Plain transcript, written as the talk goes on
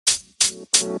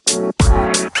Hey,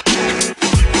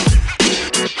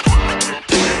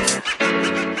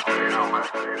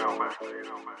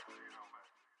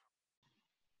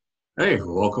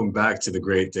 welcome back to the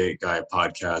Great Date Guy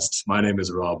podcast. My name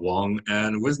is Rob Wong,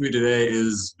 and with me today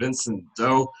is Vincent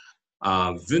Doe.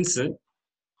 Vincent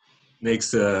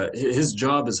makes his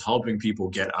job is helping people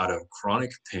get out of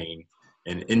chronic pain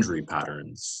and injury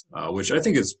patterns, which I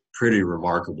think is pretty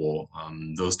remarkable.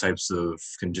 Those types of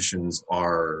conditions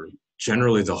are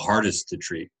generally the hardest to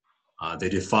treat. They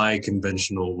defy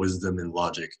conventional wisdom and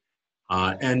logic.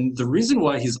 And the reason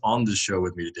why he's on the show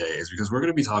with me today is because we're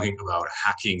going to be talking about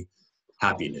hacking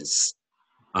happiness.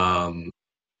 Um,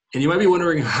 and you might be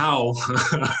wondering how,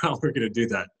 how we're going to do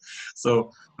that.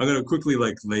 So I'm going to quickly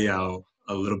lay out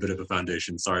a little bit of a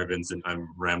foundation. Sorry, Vincent, I'm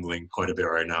rambling quite a bit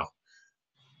right now.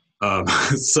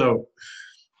 So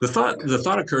the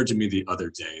thought occurred to me the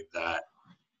other day that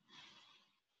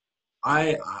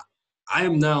I I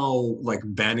am now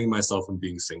banning myself from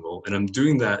being single, and I'm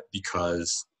doing that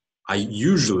because I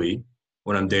usually,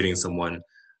 when I'm dating someone,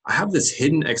 I have this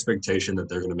hidden expectation that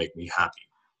they're going to make me happy.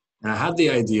 And I had the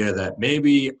idea that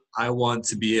maybe I want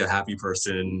to be a happy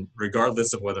person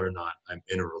regardless of whether or not I'm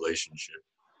in a relationship.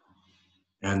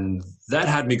 And that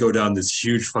had me go down this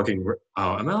huge fucking,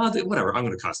 oh, am I allowed to, whatever, I'm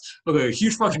going to cuss. Okay, a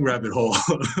huge fucking rabbit hole.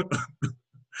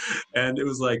 And it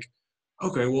was like,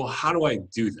 okay, well, how do I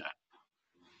do that?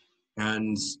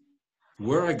 And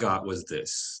where I got was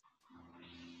this.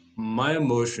 My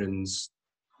emotions,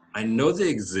 I know they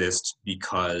exist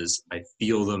because I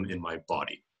feel them in my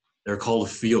body. They're called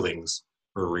feelings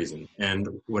for a reason. And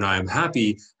when I'm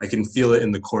happy, I can feel it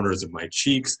in the corners of my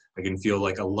cheeks. I can feel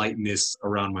like a lightness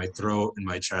around my throat and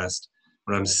my chest.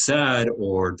 When I'm sad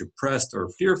or depressed or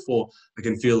fearful, I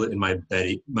can feel it in my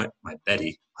belly, my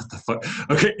belly, what the fuck?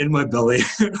 Okay, in my belly.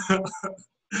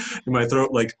 In my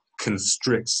throat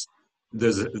constricts.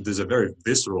 There's a very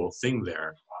visceral thing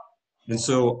there. And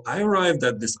so I arrived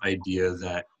at this idea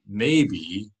that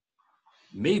maybe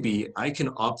I can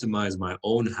optimize my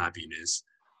own happiness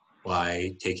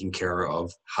by taking care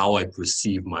of how I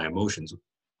perceive my emotions.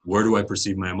 Where do I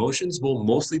perceive my emotions? Well,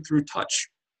 mostly through touch.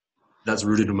 That's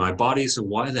rooted in my body. So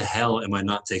why the hell am I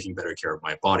not taking better care of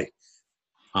my body?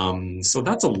 So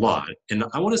that's a lot. And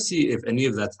I want to see if any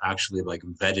of that's actually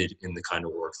vetted in the kind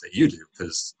of work that you do,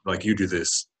 because you do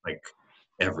this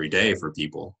every day for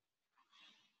people.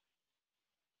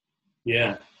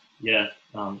 Yeah, yeah.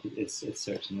 It's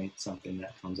certainly something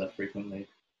that comes up frequently.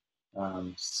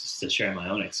 Just to share my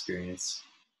own experience,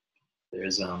 there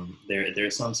are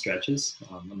some stretches.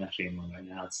 I'm actually in one right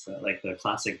now. It's the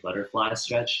classic butterfly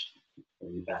stretch,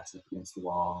 where you back up against the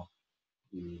wall,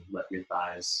 you let your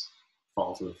thighs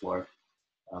fall to the floor.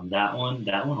 That one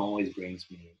always brings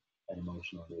me an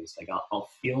emotional release. I'll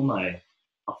feel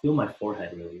my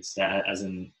forehead release. That as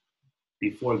in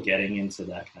before getting into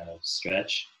that kind of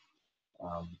stretch,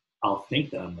 um, I'll think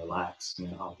that I'm relaxed.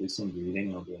 I'll do some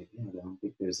breathing. I'll be like, I don't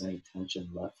think there's any tension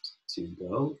left to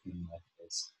go in my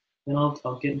face. Then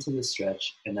I'll get into the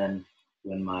stretch, and then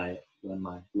when my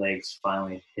legs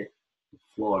finally hit the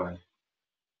floor,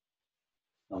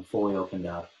 I'm fully opened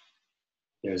up.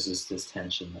 There's this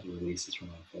tension that releases from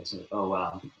my face. Like, oh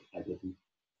wow, I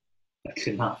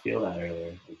could not feel that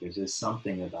earlier. There's just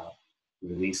something about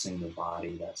releasing the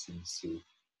body that seems to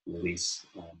release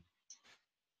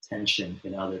tension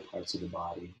in other parts of the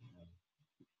body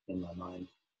in my mind.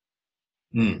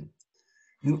 Hmm.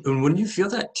 And when you feel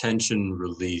that tension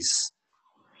release,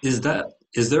 is there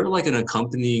an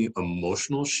accompanying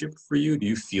emotional shift for you? Do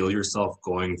you feel yourself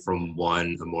going from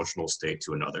one emotional state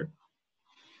to another?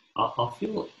 I'll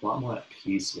feel a lot more at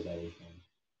peace with everything.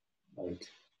 Like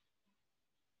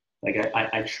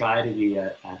I try to be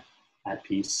at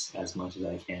peace as much as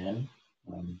I can,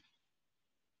 um,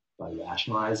 by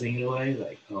rationalizing it away.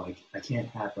 Like, oh, I can't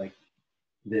have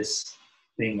this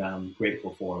thing I'm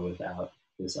grateful for without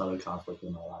this other conflict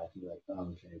in my life. And be like, oh,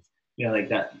 okay,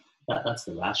 like that's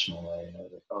the rational way.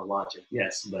 Like, oh, logic,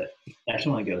 yes, but that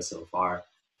can only go so far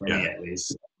for me Yeah. at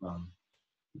least.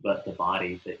 But the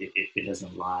body, it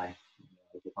doesn't lie.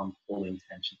 Like if I'm holding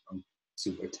tension, if I'm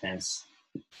super tense.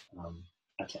 Um,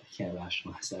 I can't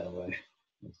rationalize that away.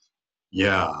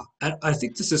 Yeah. I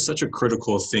think this is such a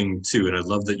critical thing too. And I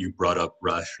love that you brought up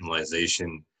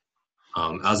rationalization.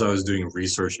 As I was doing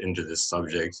research into this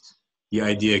subject, the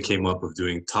idea came up of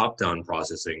doing top-down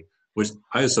processing, which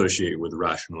I associate with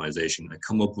rationalization. I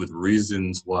come up with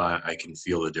reasons why I can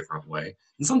feel a different way.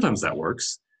 And sometimes that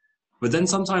works. But then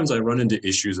sometimes I run into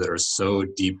issues that are so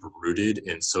deep rooted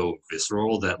and so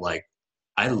visceral that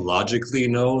I logically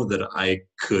know that I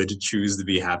could choose to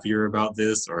be happier about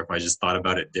this, or if I just thought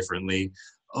about it differently,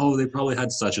 oh, they probably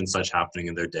had such and such happening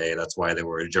in their day. That's why they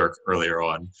were a jerk earlier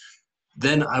on.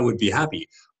 Then I would be happy.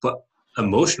 But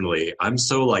emotionally, I'm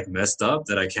so like messed up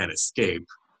that I can't escape.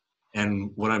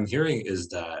 And what I'm hearing is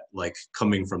that, like,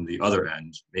 coming from the other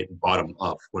end, bottom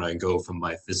up, when I go from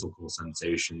my physical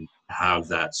sensation, have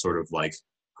that sort of like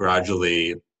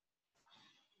gradually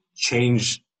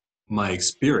change my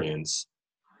experience.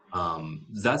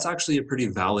 That's actually a pretty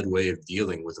valid way of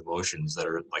dealing with emotions that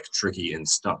are like tricky and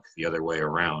stuck the other way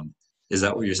around. Is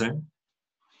that what you're saying?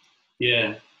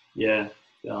 Yeah, yeah,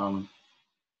 um,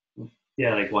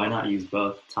 yeah. Like, why not use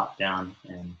both top down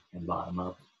and bottom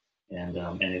up? And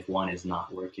if one is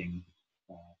not working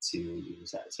to your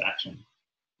satisfaction,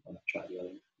 why not try the other?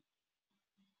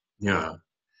 Yeah.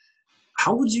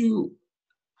 How would you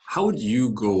how would you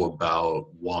go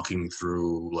about walking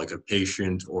through like a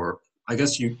patient, or I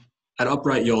guess you at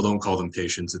Upright y'all don't call them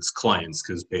patients, it's clients,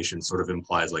 because patient sort of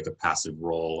implies like a passive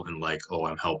role and like, oh,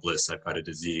 I'm helpless, I've got a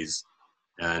disease.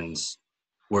 And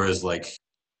whereas like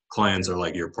clients are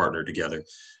like your partner together.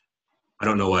 I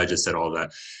don't know why I just said all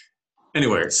that.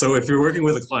 Anyway, so if you're working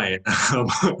with a client,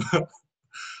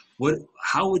 what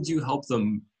how would you help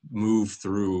them move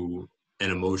through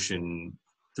an emotion,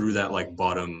 through that like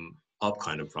bottom up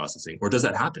kind of processing, or does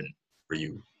that happen for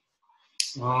you?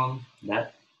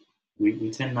 That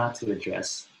we tend not to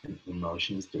address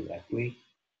emotions directly.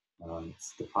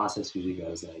 The process usually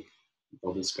goes like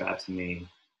they'll describe to me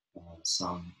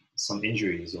some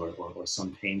injuries or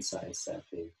some pain sites that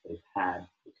they've had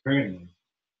currently,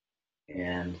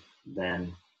 and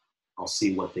then I'll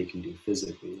see what they can do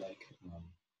physically. Like,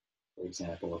 for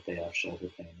example, if they have shoulder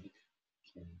pain,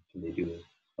 like, can they do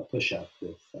a push up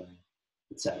with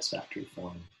satisfactory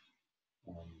form?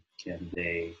 Um, can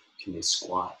they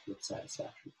squat with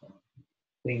satisfactory form?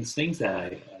 Things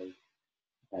that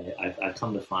I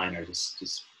come to find are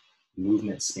just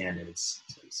movement standards,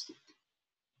 so to speak.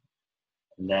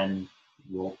 And then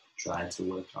we'll try to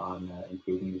work on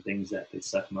improving the things that they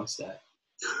suck most at.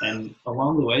 And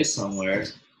along the way, somewhere,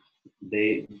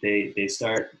 they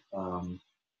start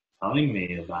telling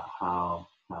me about how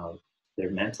their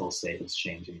mental state is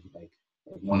changing. Like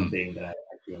one Mm, thing that I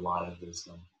hear a lot of is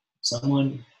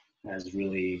someone has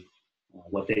really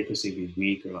what they perceive to be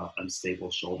weak or unstable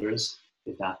shoulders.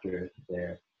 If after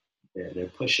their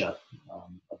push-up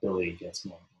ability gets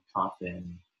more confident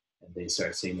and they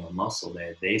start seeing more muscle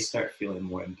there, they start feeling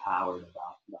more empowered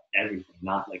about everything.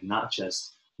 Not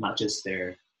just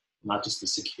their not just the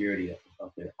security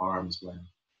of their arms when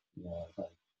like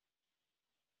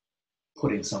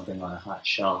putting something on a hot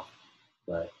shelf,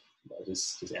 but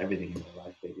just everything in their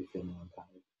life. They feel more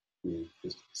empowered through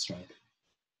physical strength.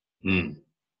 mm.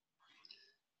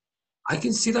 I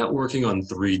can see that working on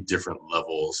three different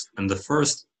levels. And the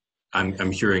first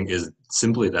I'm hearing is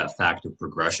simply that fact of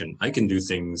progression. I can do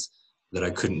things that I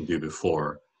couldn't do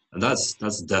before. And that's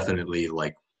definitely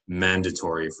like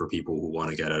mandatory for people who want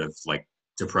to get out of like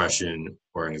depression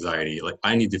or anxiety. Like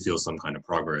I need to feel some kind of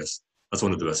progress. That's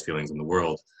one of the best feelings in the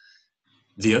world.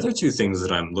 The other two things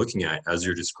that I'm looking at as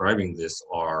you're describing this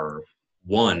are,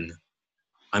 one,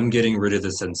 I'm getting rid of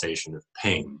the sensation of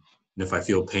pain. And if I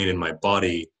feel pain in my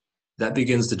body, that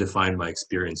begins to define my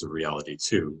experience of reality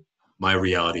too. My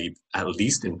reality, at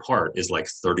least in part, is like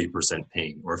 30%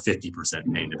 pain or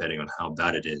 50% pain, depending on how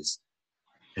bad it is.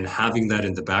 And having that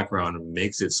in the background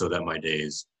makes it so that my day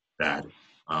is bad.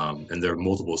 And there are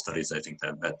multiple studies, I think,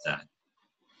 that vet that.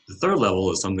 The third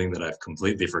level is something that I've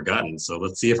completely forgotten. So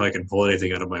let's see if I can pull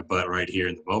anything out of my butt right here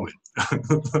in the moment.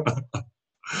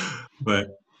 But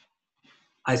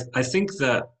I think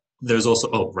that there's also,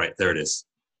 oh, right, there it is.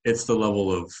 It's the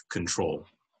level of control.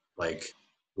 Like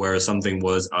where something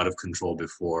was out of control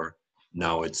before,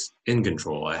 now it's in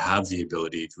control. I have the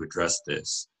ability to address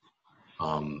this.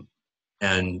 Um,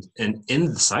 and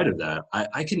inside of that,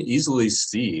 I can easily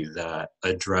see that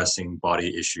addressing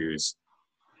body issues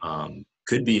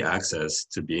could be access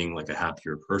to being like a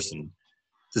happier person.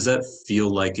 Does that feel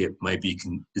like it might be,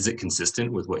 is it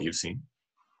consistent with what you've seen?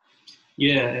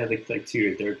 Yeah, like to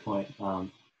your third point, I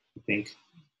think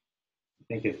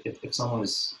if someone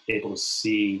is able to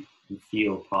see and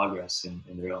feel progress in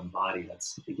their own body,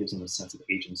 it gives them a sense of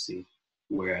agency.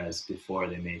 Whereas before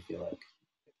they may feel like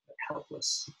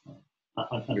helpless,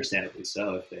 understandably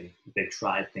so if they've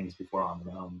tried things before on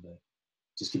their own, but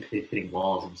just keep hitting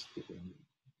walls and just keep hitting,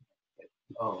 like,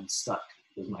 oh, I'm stuck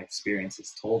because my experience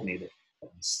has told me that I'm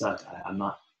stuck. I'm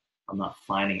not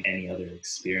finding any other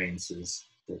experiences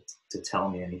to tell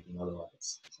me anything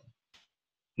otherwise. So,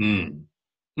 Hmm.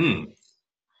 Hmm.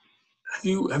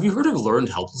 Have you heard of learned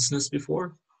helplessness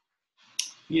before?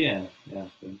 yeah, yeah.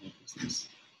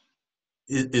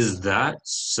 Is that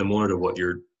similar to what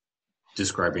you're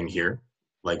describing here?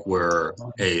 Like where,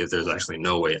 hey, if there's actually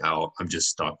no way out, I'm just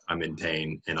stuck, I'm in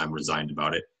pain, and I'm resigned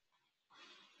about it.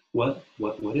 What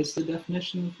is the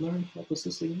definition of learned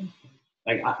helplessness again?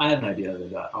 Like I have an idea of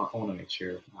it. I want to make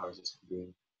sure ours is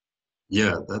doing.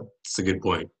 Yeah, that's a good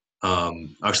point.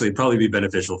 Actually, it'd probably be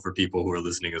beneficial for people who are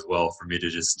listening as well for me to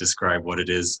just describe what it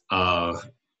is.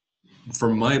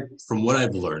 From what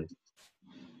I've learned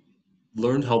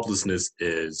helplessness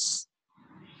is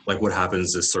like what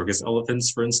happens to circus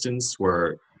elephants, for instance,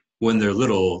 where when they're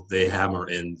little, they hammer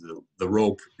in the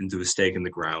rope into a stake in the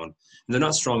ground, and they're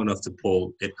not strong enough to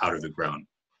pull it out of the ground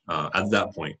at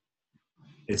that point.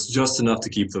 It's just enough to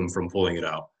keep them from pulling it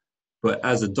out. But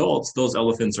as adults, those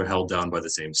elephants are held down by the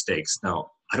same stakes.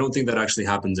 Now, I don't think that actually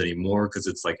happens anymore because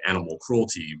it's like animal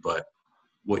cruelty. But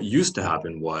what used to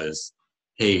happen was,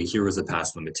 hey, here was a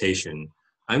past limitation.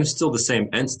 I'm still the same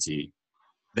entity.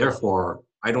 Therefore,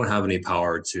 I don't have any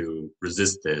power to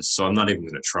resist this. So I'm not even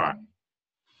going to try.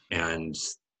 And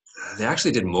they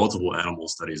actually did multiple animal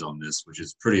studies on this, which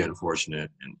is pretty unfortunate.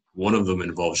 And one of them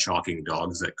involved shocking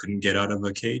dogs that couldn't get out of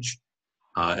a cage.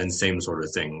 And same sort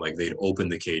of thing. Like they'd open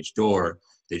the cage door,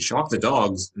 they'd shock the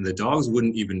dogs, and the dogs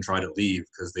wouldn't even try to leave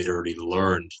because they'd already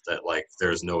learned that like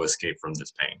there's no escape from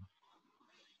this pain.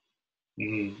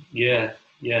 Yeah,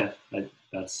 yeah,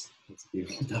 that's a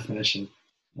beautiful definition.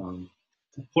 Um,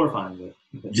 Horrifying,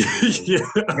 but Yeah,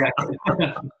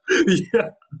 yeah,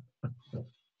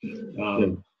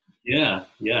 um, yeah,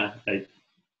 yeah. I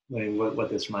mean, what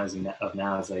this reminds me of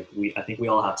now is like I think we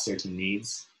all have certain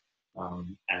needs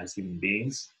as human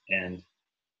beings, and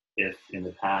if in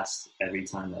the past every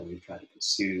time that we've tried to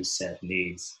pursue said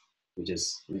needs,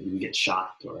 we get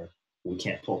shocked or we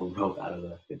can't pull the rope out of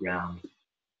the ground,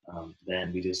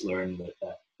 then we just learn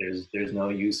that there's no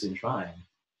use in trying.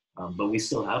 But we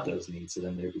still have those needs, so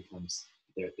then there becomes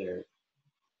there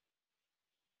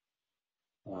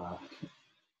uh,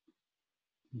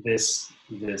 this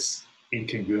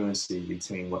incongruency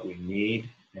between what we need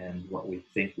and what we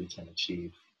think we can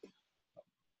achieve.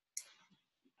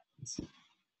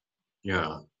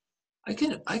 yeah. I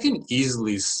can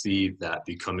easily see that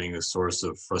becoming a source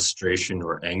of frustration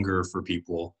or anger for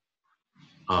people.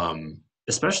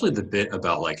 Especially the bit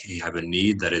about like, hey, I have a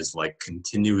need that is like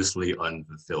continuously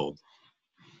unfulfilled.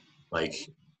 Like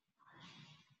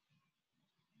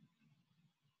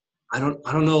I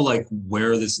don't know like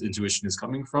where this intuition is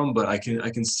coming from, but I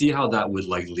can see how that would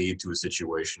like lead to a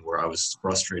situation where I was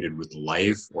frustrated with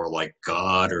life or like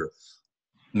God or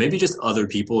maybe just other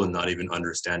people and not even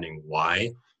understanding why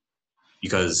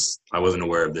because I wasn't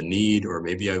aware of the need or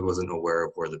maybe I wasn't aware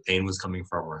of where the pain was coming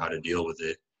from or how to deal with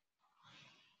it.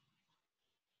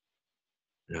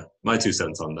 Yeah, my 2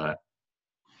 cents on that.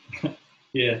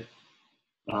 Yeah.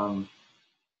 Um,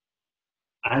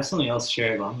 I have something else to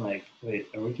share, but I'm like, wait,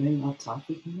 are we getting off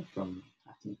topic here from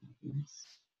acting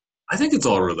happiness? I think it's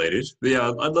all related. But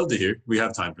yeah, I'd love to hear. We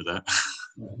have time for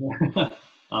that.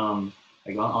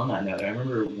 Like on that note, I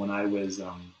remember when I was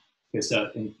so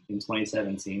in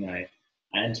 2017, I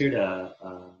entered a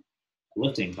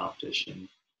lifting competition.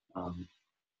 Um,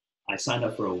 I signed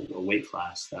up for a weight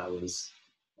class that was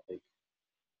like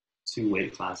 2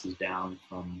 weight classes down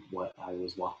from what I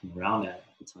was walking around at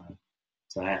the time.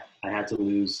 So I had to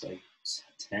lose like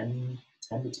 10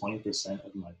 to 20%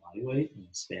 of my body weight in the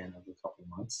span of a couple of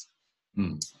months.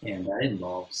 Hmm. And that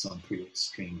involved some pretty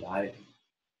extreme dieting.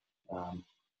 Um,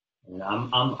 and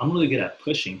I'm really good at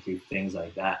pushing through things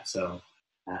like that. So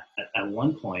at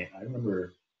one point, I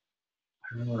remember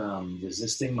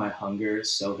resisting my hunger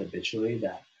so habitually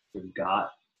that I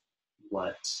forgot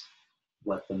what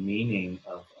what the meaning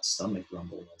of a stomach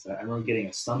rumble was. I remember getting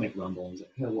a stomach rumble and was like,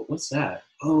 hey, what's that?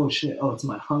 Oh shit! Oh, it's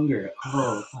my hunger.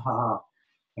 Oh,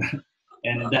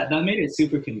 and that made it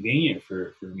super convenient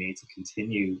for me to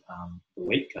continue the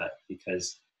weight cut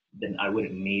because then I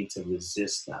wouldn't need to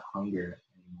resist that hunger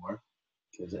anymore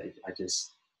because I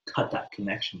just cut that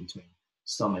connection between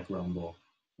stomach rumble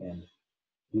and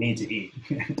need to eat.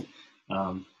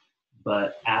 um,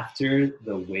 but after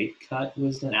the weight cut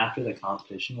was done, after the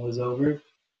competition was over,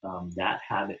 that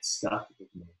habit stuck with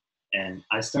me. And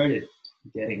I started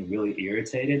getting really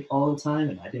irritated all the time,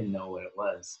 and I didn't know what it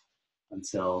was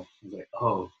until I was like,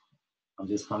 oh, I'm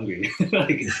just hungry.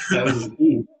 Like I was just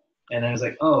eating. And I was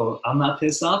like, oh, I'm not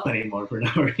pissed off anymore for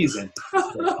no reason.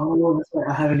 Like, oh, well, that's why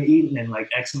I haven't eaten in like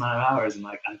X amount of hours, and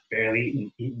like I've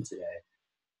barely eaten today.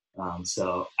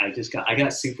 So I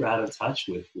got super out of touch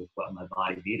with what my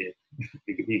body needed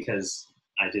because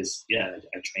I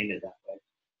trained it that way.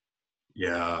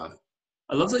 Yeah.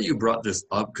 I love that you brought this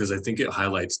up because I think it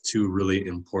highlights two really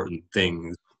important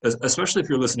things. especially if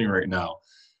you're listening right now,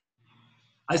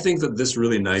 I think that this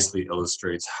really nicely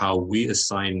illustrates how we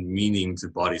assign meaning to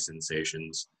body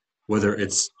sensations, whether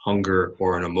it's hunger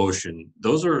or an emotion.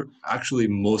 Those are actually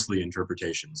mostly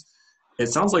interpretations. It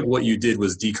sounds like what you did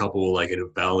was decouple like a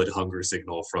valid hunger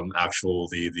signal from actual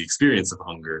the experience of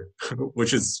hunger,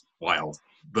 which is wild.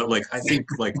 But like I think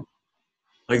like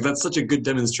that's such a good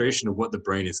demonstration of what the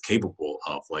brain is capable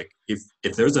of. Like if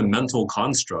there's a mental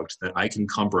construct that I can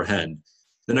comprehend,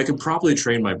 then I can probably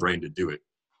train my brain to do it.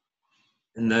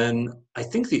 And then I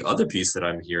think the other piece that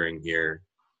I'm hearing here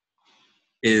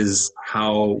is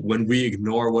how when we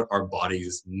ignore what our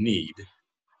bodies need,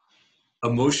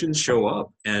 emotions show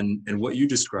up. And what you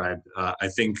described, I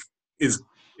think, is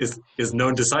is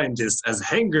known to scientists as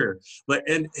hanger. Like,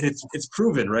 and it's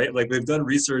proven, right? Like they've done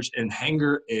research, and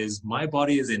hanger is my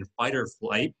body is in fight or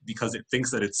flight because it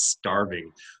thinks that it's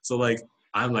starving. So like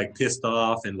I'm like pissed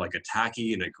off and like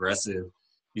attacky and aggressive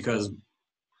because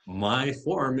my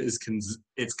form is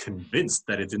it's convinced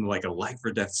that it's in like a life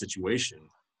or death situation,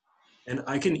 and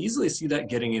I can easily see that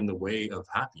getting in the way of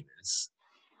happiness.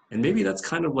 And maybe that's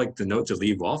kind of like the note to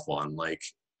leave off on. Like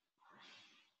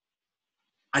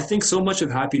I think so much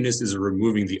of happiness is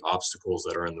removing the obstacles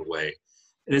that are in the way,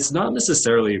 and it's not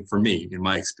necessarily, for me in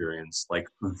my experience, like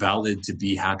valid to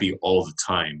be happy all the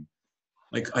time.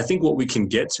 Like I think what we can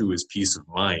get to is peace of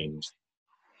mind.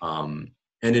 um,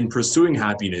 and in pursuing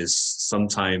happiness,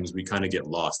 sometimes we kind of get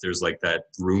lost. There's like that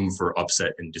room for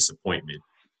upset and disappointment.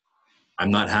 I'm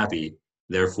not happy,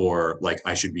 therefore like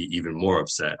I should be even more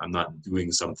upset. I'm not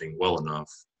doing something well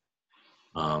enough.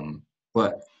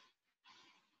 But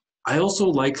I also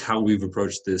like how we've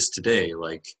approached this today.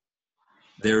 Like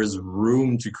there's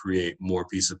room to create more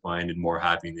peace of mind and more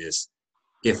happiness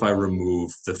if I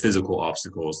remove the physical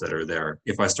obstacles that are there,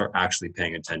 if I start actually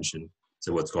paying attention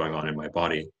to what's going on in my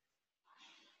body.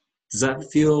 Does that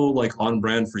feel like on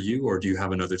brand for you, or do you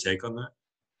have another take on that?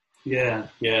 Yeah,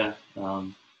 yeah.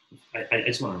 I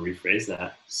just want to rephrase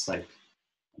that. It's like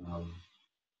um,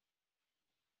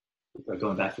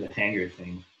 going back to the hanger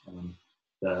thing.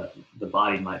 The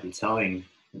body might be telling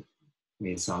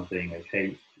me something like,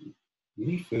 "Hey, you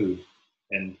need food,"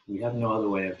 and we have no other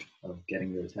way of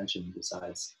getting your attention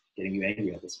besides getting you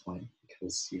angry at this point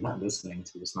because you're not listening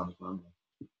to your stomach rumbling.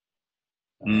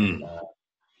 And Mm.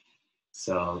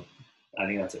 so, I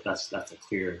think that's a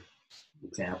clear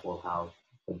example of how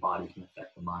the body can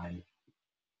affect the mind.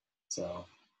 So,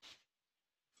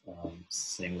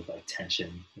 same with like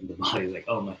tension in the body, like,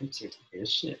 oh, my hips are tight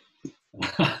as shit.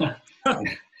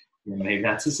 Maybe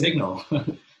that's a signal.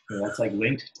 That's like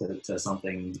linked to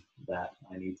something that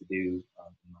I need to do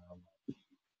in my own life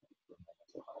for my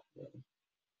mental health. Really.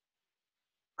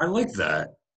 I like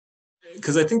that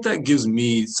because I think that gives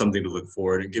me something to look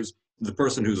for. It gives the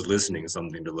person who's listening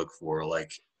something to look for.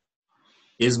 Like,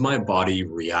 is my body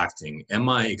reacting? Am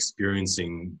I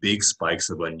experiencing big spikes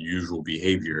of unusual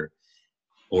behavior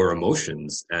or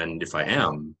emotions? And if I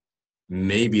am,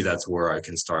 maybe that's where I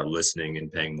can start listening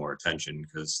and paying more attention,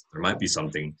 because there might be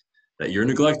something that you're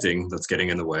neglecting that's getting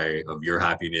in the way of your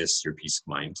happiness, your peace of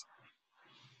mind.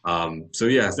 So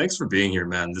yeah, thanks for being here,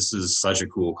 man. This is such a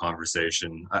cool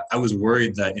conversation. I was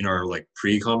worried that in our like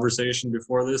pre-conversation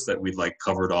before this that we'd like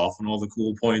covered off on all the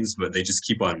cool points, but they just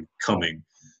keep on coming.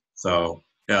 So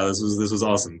yeah, this was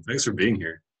awesome. Thanks for being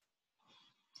here.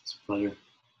 It's a pleasure.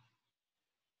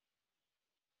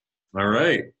 All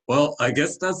right. Well, I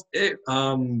guess that's it.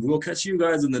 We'll catch you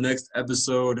guys in the next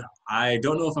episode. I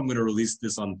don't know if I'm going to release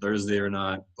this on Thursday or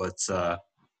not, but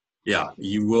yeah,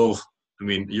 you will. I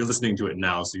mean, you're listening to it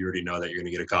now, so you already know that you're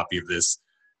going to get a copy of this.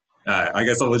 I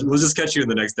guess we'll just catch you in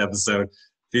the next episode.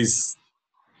 Peace.